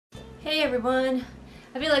Hey everyone!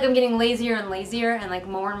 I feel like I'm getting lazier and lazier and like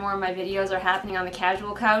more and more of my videos are happening on the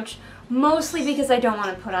casual couch, mostly because I don't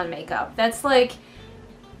want to put on makeup. That's like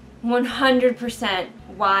 100%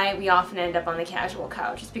 why we often end up on the casual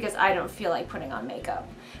couch. It's because I don't feel like putting on makeup.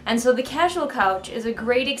 And so the casual couch is a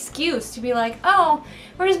great excuse to be like, oh,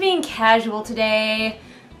 we're just being casual today,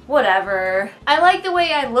 whatever. I like the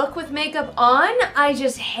way I look with makeup on, I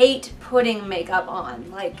just hate putting makeup on.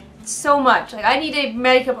 Like, so much. Like, I need a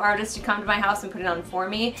makeup artist to come to my house and put it on for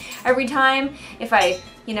me every time if I,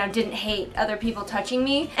 didn't hate other people touching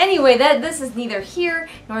me. Anyway, this is neither here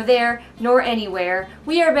nor there nor anywhere.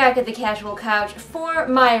 We are back at the casual couch for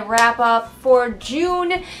my wrap up for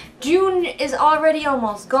June. June is already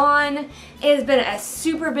almost gone. It has been a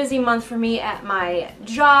super busy month for me at my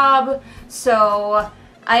job, so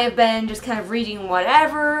I have been just kind of reading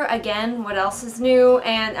whatever, again, what else is new,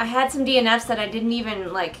 and I had some DNFs that I didn't even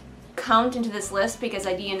count into this list because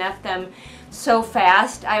I DNF'd them so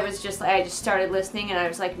fast. I just started listening and I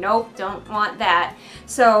was like, nope, don't want that.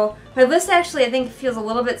 So my list actually I think feels a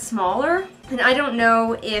little bit smaller, and I don't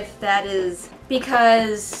know if that is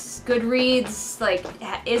because Goodreads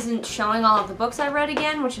isn't showing all of the books I read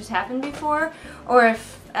again, which has happened before, or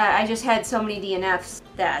if I just had so many DNFs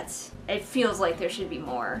that it feels like there should be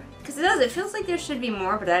more. Because it feels like there should be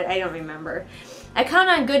more, but I don't remember. I count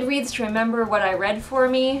on Goodreads to remember what I read for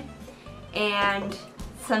me, and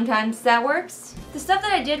sometimes that works. The stuff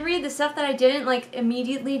that I did read, the stuff that I didn't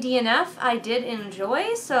immediately DNF, I did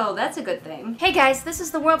enjoy, so that's a good thing. Hey guys, this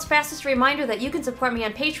is the world's fastest reminder that you can support me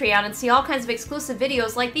on Patreon and see all kinds of exclusive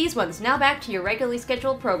videos like these ones. Now back to your regularly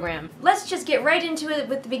scheduled program. Let's just get right into it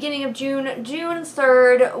with the beginning of June, June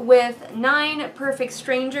 3rd, with 9 Perfect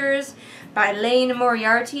Strangers by Lane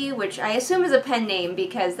Moriarty, which I assume is a pen name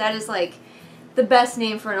because that is the best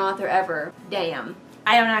name for an author ever. Damn.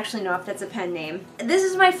 I don't actually know if that's a pen name. This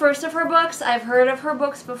is my first of her books. I've heard of her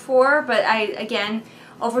books before, but again,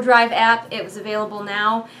 Overdrive app, it was available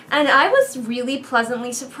now, and I was really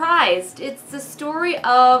pleasantly surprised. It's the story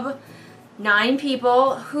of 9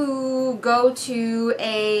 people who go to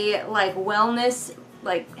a wellness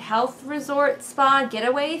health resort spa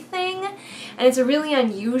getaway thing, and it's a really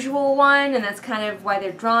unusual one, and that's kind of why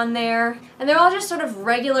they're drawn there. And they're all just sort of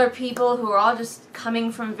regular people who are all just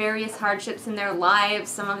coming from various hardships in their lives.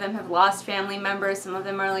 Some of them have lost family members, some of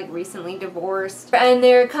them are recently divorced, and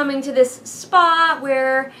they're coming to this spa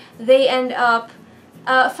where they end up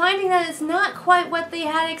finding that it's not quite what they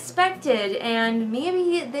had expected, and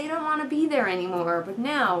maybe they don't want to be there anymore, but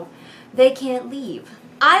now they can't leave.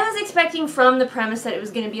 I was expecting from the premise that it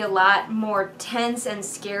was going to be a lot more tense and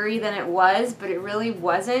scary than it was, but it really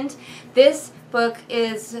wasn't. This book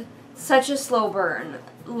is such a slow burn.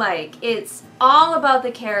 It's all about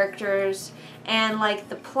the characters, and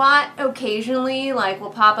the plot occasionally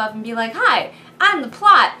will pop up and be like, hi, I'm the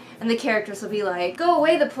plot, and the characters will be like, go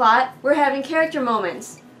away the plot, we're having character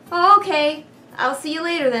moments. Oh, okay, I'll see you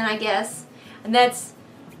later then, I guess. And that's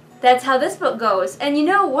how this book goes. And you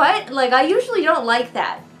know what? I usually don't like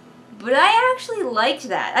that, but I actually liked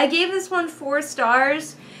that. I gave this one 4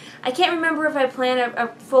 stars. I can't remember if I plan a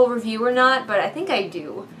full review or not, but I think I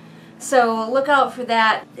do. So look out for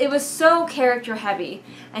that. It was so character heavy,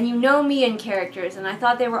 and you know me and characters, and I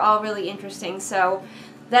thought they were all really interesting, so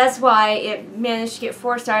that's why it managed to get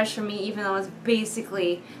 4 stars from me, even though it's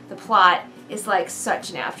basically the plot is such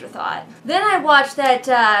an afterthought. Then I watched that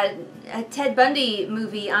Ted Bundy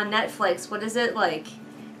movie on Netflix. What is it?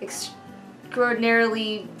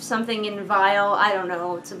 Extraordinarily something in vile. I don't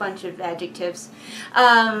know. It's a bunch of adjectives.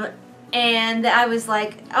 And I was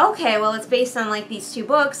like, okay, well, it's based on these 2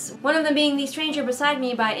 books. One of them being The Stranger Beside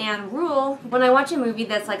Me by Anne Rule. When I watch a movie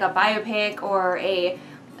that's a biopic or a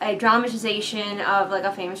dramatization of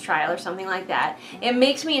a famous trial or something like that, it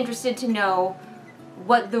makes me interested to know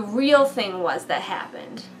what the real thing was that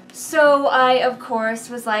happened. So I, of course,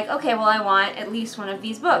 was like, okay, well, I want at least one of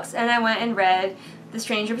these books. And I went and read The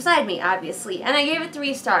Stranger Beside Me, obviously. And I gave it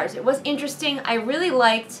 3 stars. It was interesting. I really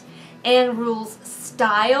liked Anne Rule's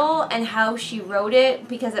style and how she wrote it,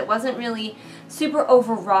 because it wasn't really super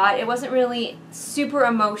overwrought. It wasn't really super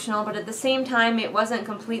emotional, but at the same time, it wasn't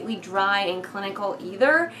completely dry and clinical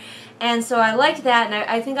either. And so I liked that, and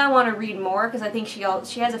I think I want to read more, because I think she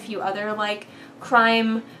has a few other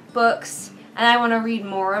crime books, and I want to read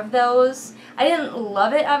more of those. I didn't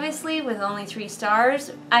love it, obviously, with only 3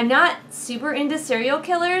 stars. I'm not super into serial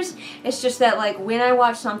killers. It's just that when I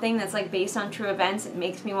watch something that's based on true events, it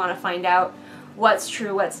makes me want to find out what's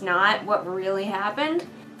true, what's not, what really happened.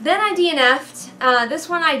 Then I DNF'd. This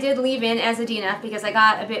one I did leave in as a DNF because I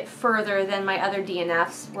got a bit further than my other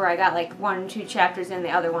DNFs, where I got like 1 or 2 chapters in the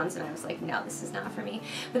other ones, and I was like, no, this is not for me.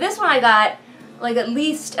 But this one I got like at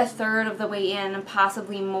least a third of the way in,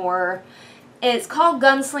 possibly more. It's called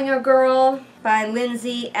Gunslinger Girl by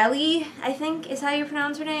Lindsay Ellie, I think is how you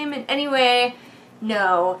pronounce her name. And anyway,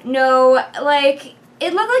 no, like,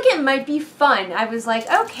 it looked like it might be fun. I was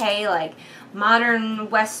like, okay, like, modern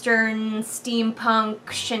western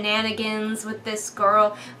steampunk shenanigans with this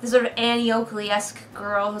girl, this sort of Annie Oakley-esque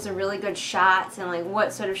girl who's a really good shot, and like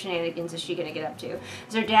what sort of shenanigans is she gonna get up to?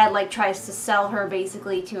 Because her dad like tries to sell her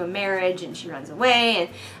basically to a marriage and she runs away, and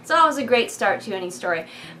it's always a great start to any story.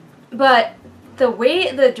 But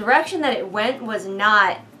the direction that it went was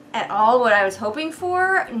not at all what I was hoping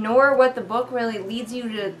for, nor what the book really leads you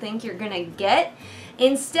to think you're gonna get.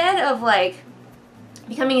 Instead of like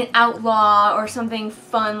becoming an outlaw or something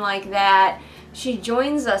fun like that, she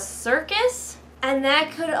joins a circus, and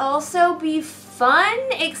that could also be fun,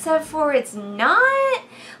 except for it's not.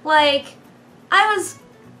 Like, I was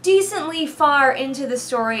decently far into the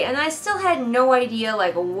story and I still had no idea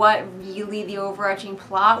like what really the overarching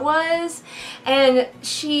plot was, and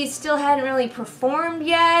she still hadn't really performed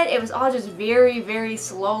yet. It was all just very, very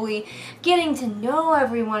slowly getting to know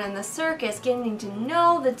everyone in the circus, getting to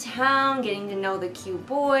know the town, getting to know the cute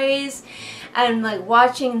boys, and like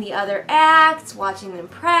watching the other acts, watching them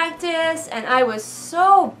practice, and I was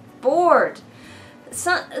so bored. A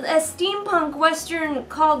steampunk western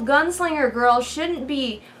called Gunslinger Girl shouldn't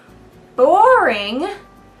be boring.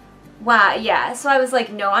 Wow, yeah, so I was like,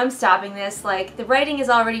 no, I'm stopping this. Like, the writing is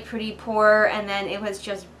already pretty poor, and then it was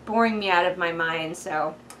just boring me out of my mind,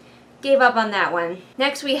 so gave up on that one.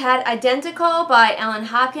 Next we had Identical by Ellen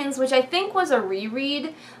Hopkins, which I think was a reread.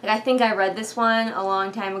 Like, I think I read this one a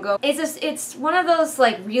long time ago. It's one of those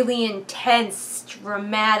like really intense,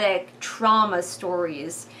 dramatic trauma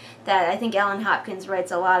stories that I think Ellen Hopkins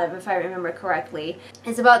writes a lot of, if I remember correctly.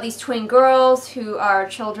 It's about these twin girls who are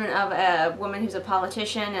children of a woman who's a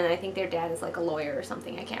politician, and I think their dad is like a lawyer or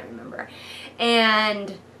something, I can't remember.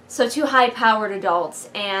 And so 2 high-powered adults,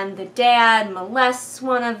 and the dad molests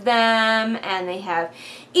one of them, and they have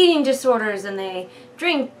eating disorders, and they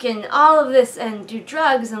drink and all of this and do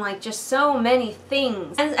drugs and like just so many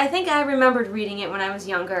things. And I think I remembered reading it when I was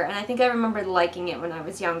younger, and I think I remembered liking it when I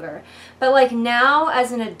was younger. But like now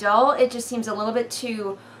as an adult, it just seems a little bit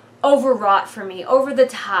too overwrought for me, over the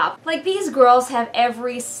top. Like, these girls have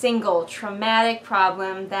every single traumatic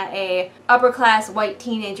problem that a upper-class white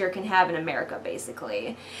teenager can have in America,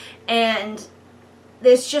 basically. And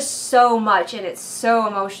there's just so much, and it's so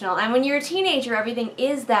emotional. And when you're a teenager, everything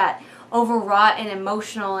is that overwrought and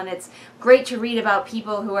emotional, and it's great to read about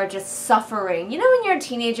people who are just suffering. You know, when you're a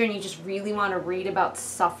teenager and you just really want to read about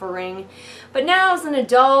suffering? But now as an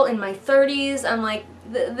adult in my 30s, I'm like,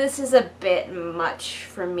 this is a bit much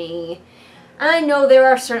for me. And I know there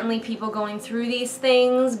are certainly people going through these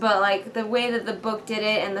things, but like the way that the book did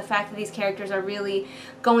it and the fact that these characters are really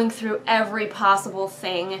going through every possible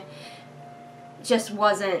thing just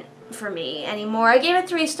wasn't for me anymore. I gave it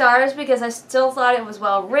 3 stars because I still thought it was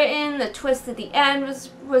well written. The twist at the end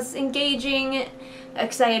was engaging,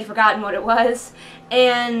 because I had forgotten what it was,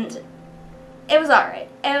 and it was alright.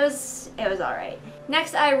 It was alright.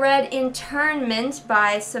 Next I read Internment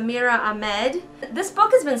by Samira Ahmed. This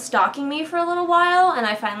book has been stalking me for a little while, and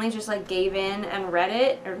I finally just like gave in and read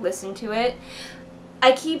it, or listened to it.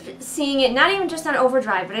 I keep seeing it, not even just on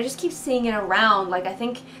Overdrive, but I just keep seeing it around. Like, I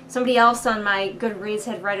think somebody else on my Goodreads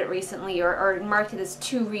had read it recently, or marked it as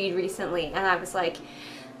to read recently, and I was like,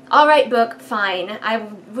 alright book, fine. I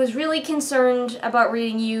was really concerned about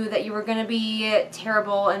reading you, that you were going to be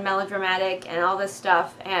terrible and melodramatic and all this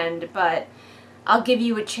stuff, but I'll give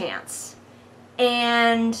you a chance.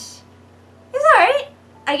 And it's alright.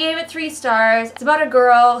 I gave it 3 stars. It's about a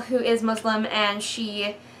girl who is Muslim, and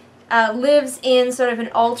she lives in sort of an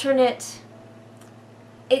alternate,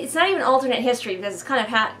 it's not even alternate history because it's kind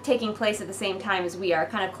of taking place at the same time as we are,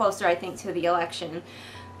 kind of closer I think to the election,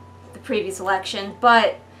 the previous election,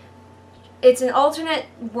 but it's an alternate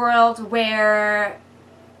world where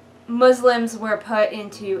Muslims were put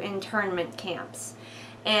into internment camps,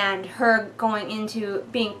 and her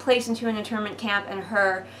being placed into an internment camp, and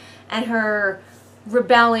her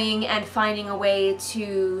rebelling and finding a way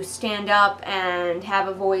to stand up and have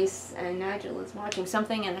a voice. And Nigel is watching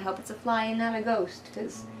something, and I hope it's a fly and not a ghost,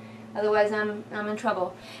 because otherwise I'm in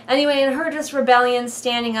trouble. Anyway, and her just rebellion,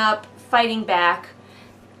 standing up, fighting back,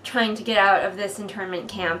 trying to get out of this internment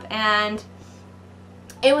camp. And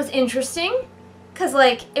it was interesting because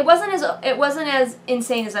like it wasn't as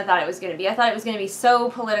insane as I thought it was going to be. I thought it was going to be so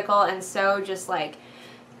political and so just like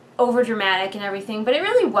over dramatic and everything, but it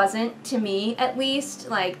really wasn't, to me at least.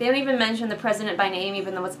 Like, they don't even mention the president by name,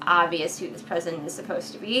 even though it's obvious who this president is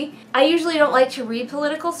supposed to be. I usually don't like to read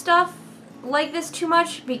political stuff like this too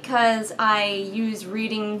much because I use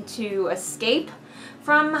reading to escape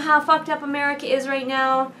from how fucked up America is right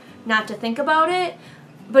now, not to think about it.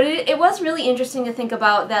 But it was really interesting to think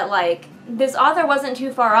about that, like, this author wasn't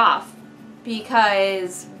too far off,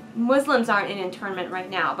 because Muslims aren't in internment right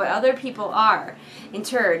now, but other people are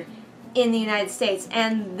interred in the United States,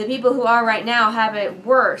 and the people who are right now have it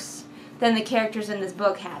worse than the characters in this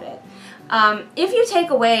book had it. If you take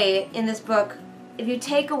away, in this book, if you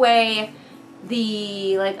take away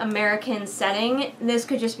the, like, American setting, this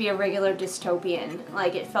could just be a regular dystopian.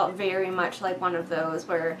 Like, it felt very much like one of those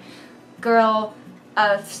where girl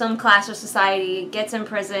of some class of society gets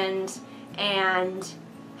imprisoned and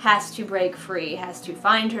has to break free, has to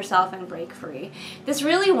find herself and break free. This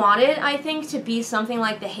really wanted, I think, to be something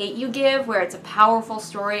like The Hate U Give, where it's a powerful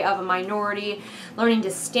story of a minority learning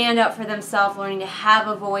to stand up for themselves, learning to have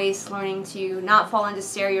a voice, learning to not fall into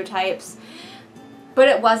stereotypes. But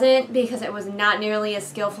it wasn't, because it was not nearly as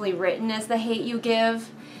skillfully written as The Hate U Give,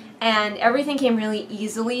 and everything came really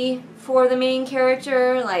easily for the main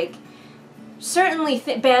character. Like, certainly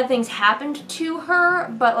bad things happened to her,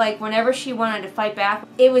 but like whenever she wanted to fight back,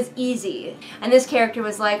 it was easy. And this character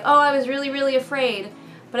was like, oh, I was really, really afraid,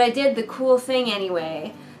 but I did the cool thing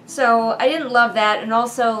anyway. So I didn't love that, and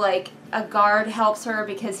also like a guard helps her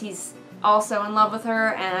because he's also in love with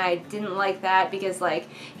her, and I didn't like that because like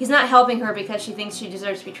he's not helping her because she thinks she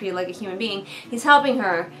deserves to be treated like a human being. He's helping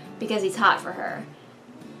her because he's hot for her.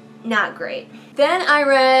 Not great. Then I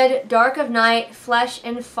read Dark of Night, Flesh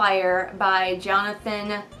and Fire by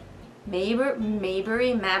Jonathan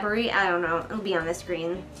Maberry, I don't know, it'll be on the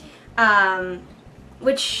screen.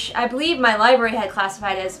 Which I believe my library had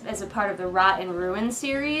classified as a part of the Rot and Ruin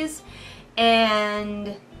series.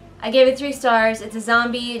 And I gave it 3 stars. It's a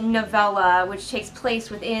zombie novella which takes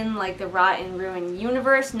place within like the Rot and Ruin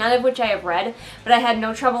universe, none of which I have read, but I had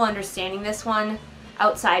no trouble understanding this one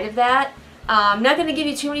outside of that. I'm not going to give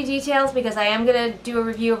you too many details because I am going to do a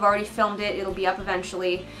review. I've already filmed it. It'll be up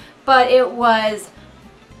eventually. But it was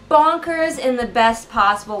bonkers in the best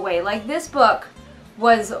possible way. Like, this book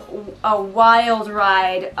was a wild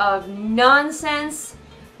ride of nonsense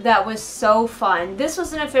that was so fun. This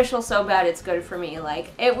was an official so bad it's good for me.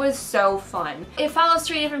 Like, it was so fun. It follows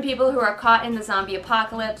 3 different people who are caught in the zombie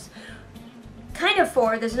apocalypse. Kind of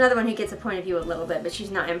 4. There's another one who gets a point of view a little bit, but she's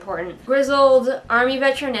not important. Grizzled army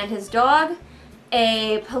veteran and his dog,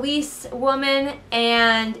 a police woman,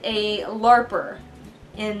 and a LARPer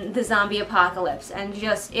in the zombie apocalypse. And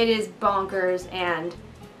just, it is bonkers, and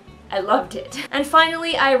I loved it. And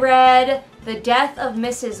finally, I read The Death of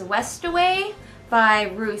Mrs. Westaway by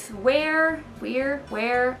Ruth Ware,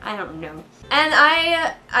 I don't know. And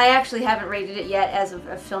I actually haven't rated it yet as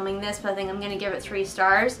of filming this, but I think I'm going to give it 3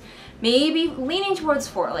 stars. Maybe leaning towards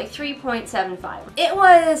 4, like 3.75. It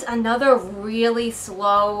was another really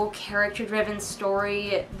slow, character-driven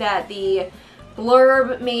story that the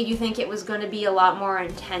blurb made you think it was going to be a lot more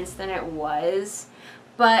intense than it was.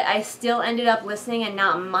 But I still ended up listening and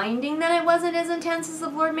not minding that it wasn't as intense as the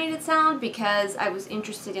blurb made it sound because I was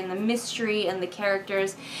interested in the mystery and the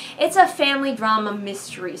characters. It's a family drama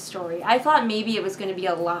mystery story. I thought maybe it was going to be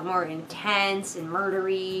a lot more intense and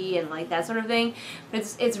murdery and like that sort of thing,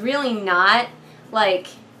 but it's really not. Like,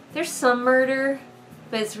 there's some murder,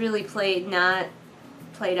 but it's really not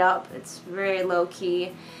played up. It's very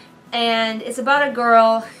low-key. And it's about a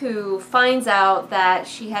girl who finds out that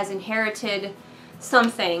she has inherited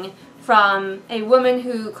something from a woman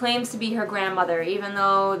who claims to be her grandmother, even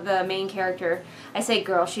though the main character, I say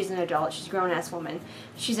girl, she's an adult, she's a grown-ass woman.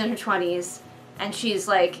 She's in her 20s, and she's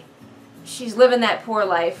like, she's living that poor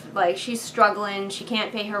life. Like, she's struggling, she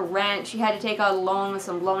can't pay her rent, she had to take out a loan with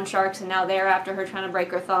some loan sharks, and now they're after her trying to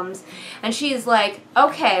break her thumbs. And she's like,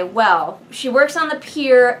 okay, well, she works on the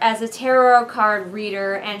pier as a tarot card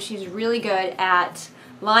reader, and she's really good at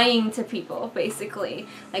lying to people, basically.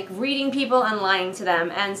 Like, reading people and lying to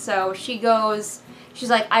them. And so she goes,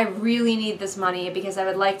 she's like, I really need this money because I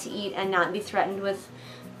would like to eat and not be threatened with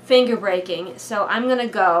finger breaking. So I'm gonna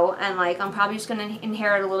go, and like, I'm probably just gonna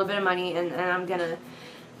inherit a little bit of money, and I'm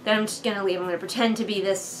just gonna leave. I'm gonna pretend to be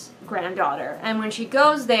this granddaughter. And when she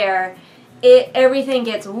goes there, everything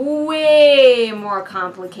gets way more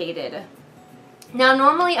complicated. Now,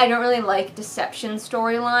 normally I don't really like deception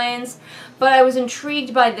storylines, but I was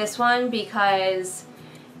intrigued by this one because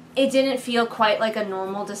it didn't feel quite like a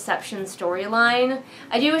normal deception storyline.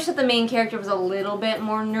 I do wish that the main character was a little bit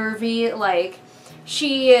more nervy. Like,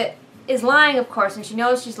 she is lying, of course, and she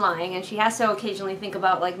knows she's lying, and she has to occasionally think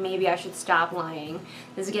about, like, maybe I should stop lying.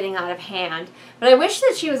 This is getting out of hand. But I wish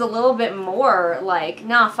that she was a little bit more like,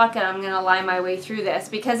 nah, fuck it, I'm gonna lie my way through this,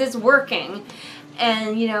 because it's working.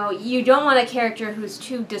 And, you know, you don't want a character who's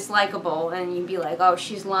too dislikable, and you'd be like, oh,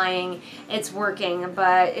 she's lying, it's working,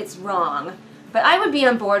 but it's wrong. But I would be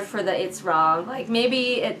on board for the it's wrong. Like,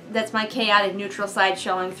 maybe that's my chaotic neutral side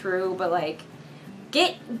showing through, but, like,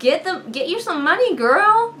 Get you some money,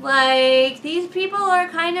 girl. Like, these people are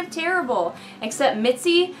kind of terrible. Except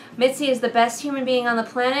Mitzi. Mitzi is the best human being on the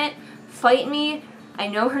planet. Fight me. I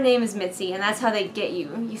know her name is Mitzi, and that's how they get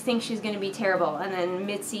you. You think she's going to be terrible, and then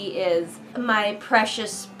Mitzi is my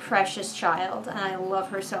precious, precious child, and I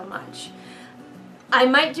love her so much. I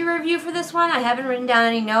might do a review for this one. I haven't written down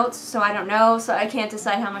any notes, so I don't know, so I can't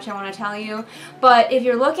decide how much I want to tell you. But if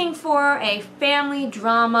you're looking for a family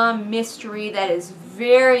drama mystery that is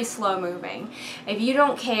very slow moving, if you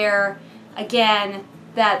don't care, again,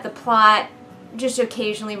 that the plot just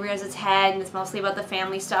occasionally rears its head and it's mostly about the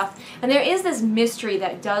family stuff, and there is this mystery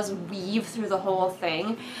that does weave through the whole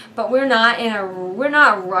thing, but we're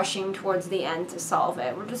not rushing towards the end to solve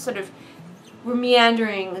it. We're just sort of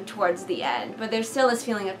meandering towards the end, but there's still this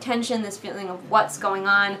feeling of tension, this feeling of what's going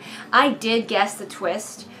on. I did guess the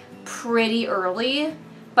twist pretty early,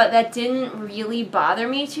 but that didn't really bother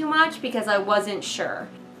me too much because I wasn't sure.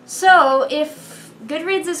 So if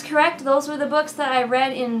Goodreads is correct, those were the books that I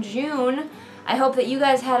read in June. I hope that you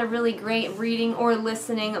guys had a really great reading or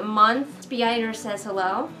listening month. Spider says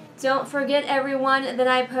hello. Don't forget, everyone, that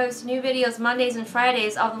I post new videos Mondays and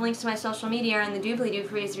Fridays. All the links to my social media are in the doobly-doo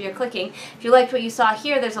for you if you're clicking. If you liked what you saw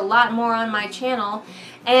here, there's a lot more on my channel.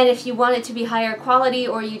 And if you want it to be higher quality,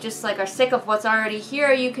 or you just are sick of what's already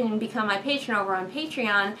here, you can become my patron over on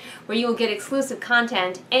Patreon, where you will get exclusive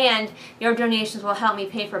content, and your donations will help me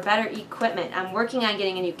pay for better equipment. I'm working on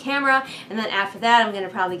getting a new camera, and then after that I'm going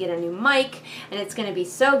to probably get a new mic, and it's going to be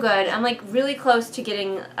so good. I'm really close to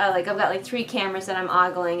getting, I've got 3 cameras that I'm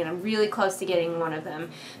ogling, and I'm really close to getting one of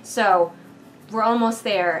them. So we're almost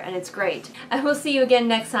there, and it's great. I will see you again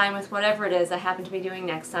next time with whatever it is I happen to be doing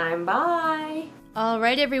next time. Bye!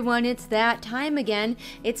 Alright everyone, it's that time again.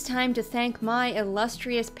 It's time to thank my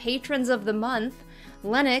illustrious patrons of the month: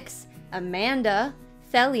 Lennox, Amanda,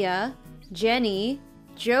 Thelia, Jenny,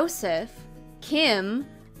 Joseph, Kim,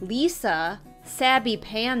 Lisa, Sabby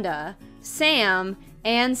Panda, Sam,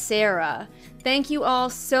 and Sarah. Thank you all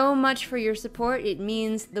so much for your support. It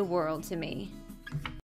means the world to me.